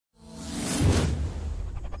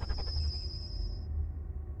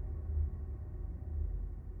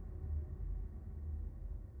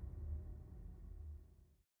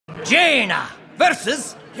Jaina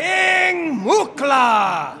versus King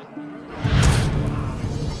Mukla.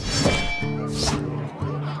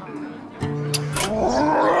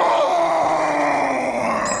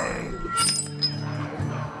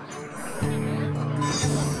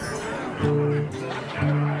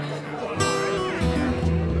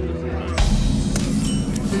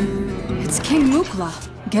 It's King Mukla.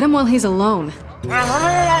 Get him while he's alone.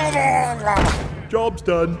 Job's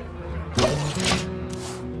done.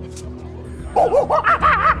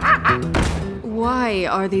 Why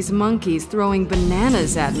are these monkeys throwing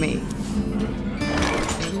bananas at me?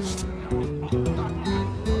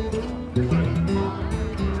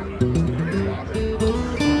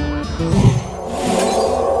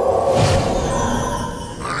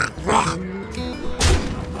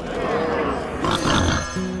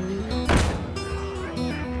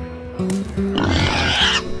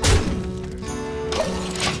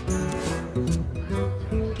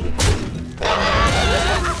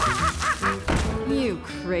 You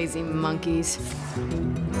crazy monkeys.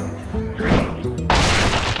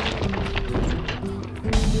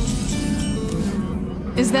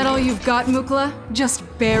 Is that all you've got, Mukla? Just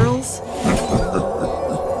barrels?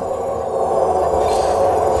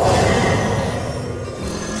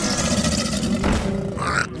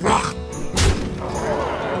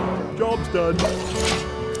 Job's done.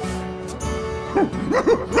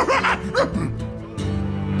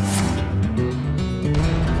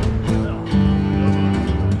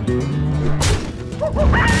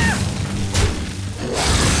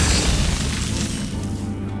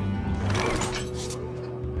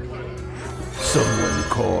 Someone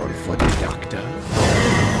call for the doctor.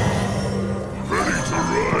 Ready to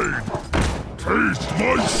ride! Taste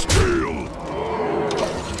my steel!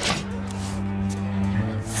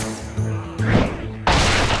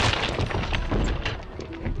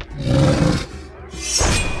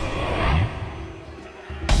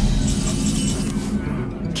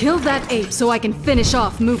 Kill that ape so I can finish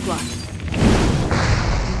off Mukla.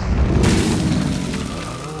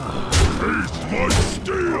 Taste my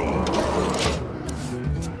steel!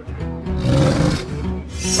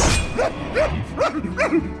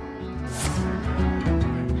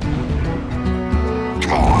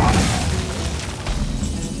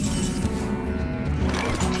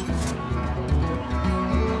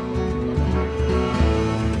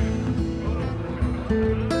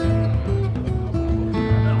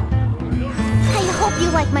 You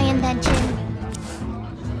like my invention?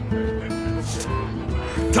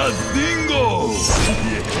 Tazingo!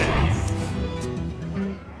 Yes!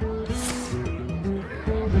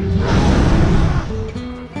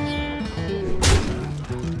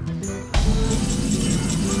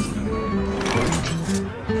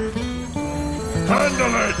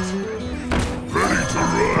 Handle it! Ready to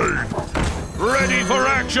ride! Ready for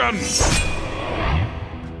action!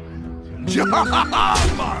 Jaman!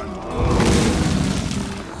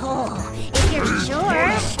 If you're sure.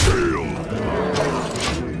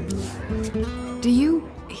 Do you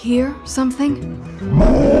hear something?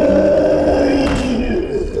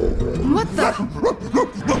 What the?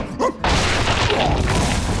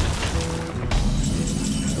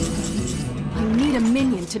 I need a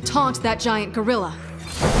minion to taunt that giant gorilla.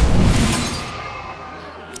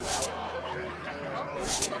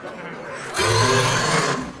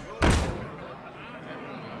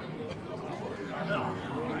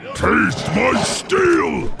 Taste my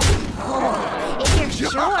steel! If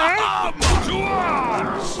you're sure. To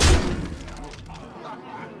arms!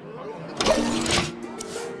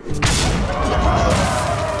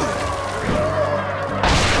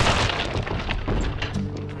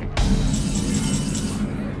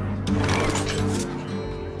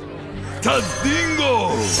 Tazingo!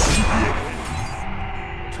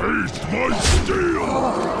 Taste my steel!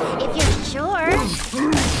 If you're sure.